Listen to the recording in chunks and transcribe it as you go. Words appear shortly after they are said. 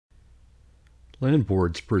LAN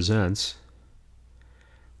Boards presents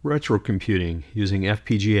Retro Computing using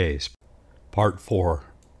FPGAs, Part 4.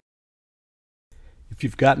 If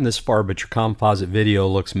you've gotten this far but your composite video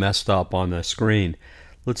looks messed up on the screen,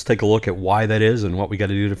 let's take a look at why that is and what we got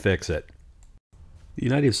to do to fix it. The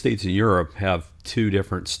United States and Europe have two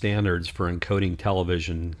different standards for encoding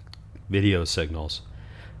television video signals.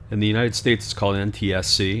 In the United States it's called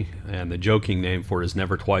NTSC, and the joking name for it is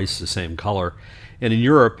never twice the same color. And in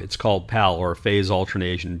Europe it's called PAL, or phase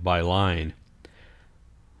alternation by line.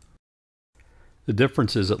 The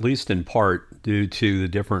difference is at least in part due to the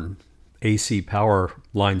different AC power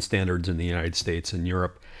line standards in the United States and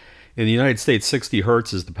Europe. In the United States 60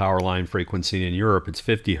 Hz is the power line frequency, in Europe it's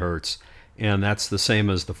 50 Hz, and that's the same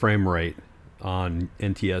as the frame rate on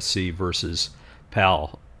NTSC versus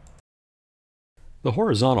PAL. The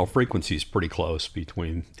horizontal frequency is pretty close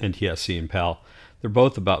between NTSC and PAL. They're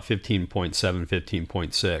both about 15.7,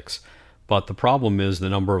 15.6, but the problem is the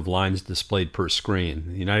number of lines displayed per screen.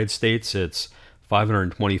 In the United States it's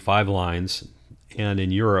 525 lines, and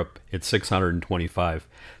in Europe it's 625.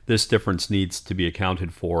 This difference needs to be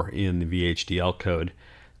accounted for in the VHDL code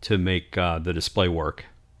to make the display work.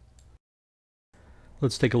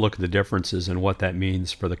 Let's take a look at the differences and what that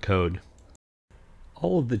means for the code.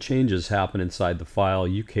 All of the changes happen inside the file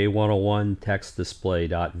UK101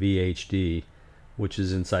 textdisplay.vhd, which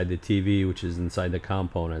is inside the TV, which is inside the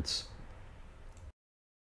components.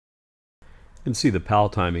 You can see the PAL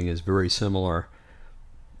timing is very similar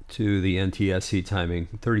to the NTSC timing,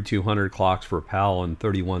 3200 clocks for PAL and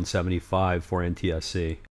 3175 for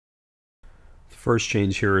NTSC. The first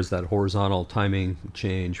change here is that horizontal timing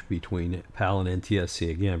change between PAL and NTSC.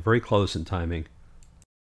 Again, very close in timing.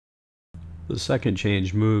 The second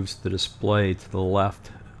change moves the display to the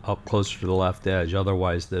left, up closer to the left edge,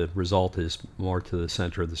 otherwise the result is more to the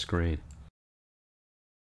center of the screen.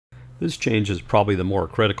 This change is probably the more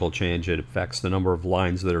critical change. It affects the number of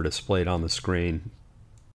lines that are displayed on the screen.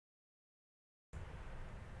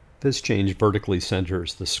 This change vertically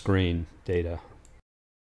centers the screen data.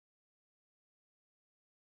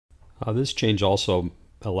 This change also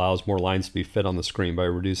allows more lines to be fit on the screen by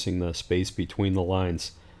reducing the space between the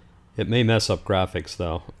lines. It may mess up graphics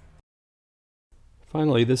though.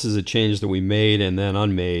 Finally, this is a change that we made and then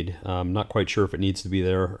unmade. I'm not quite sure if it needs to be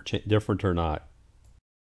there or different or not.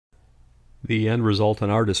 The end result on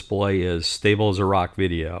our display is stable as a rock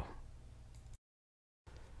video.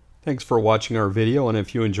 Thanks for watching our video, and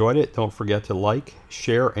if you enjoyed it, don't forget to like,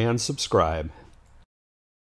 share, and subscribe.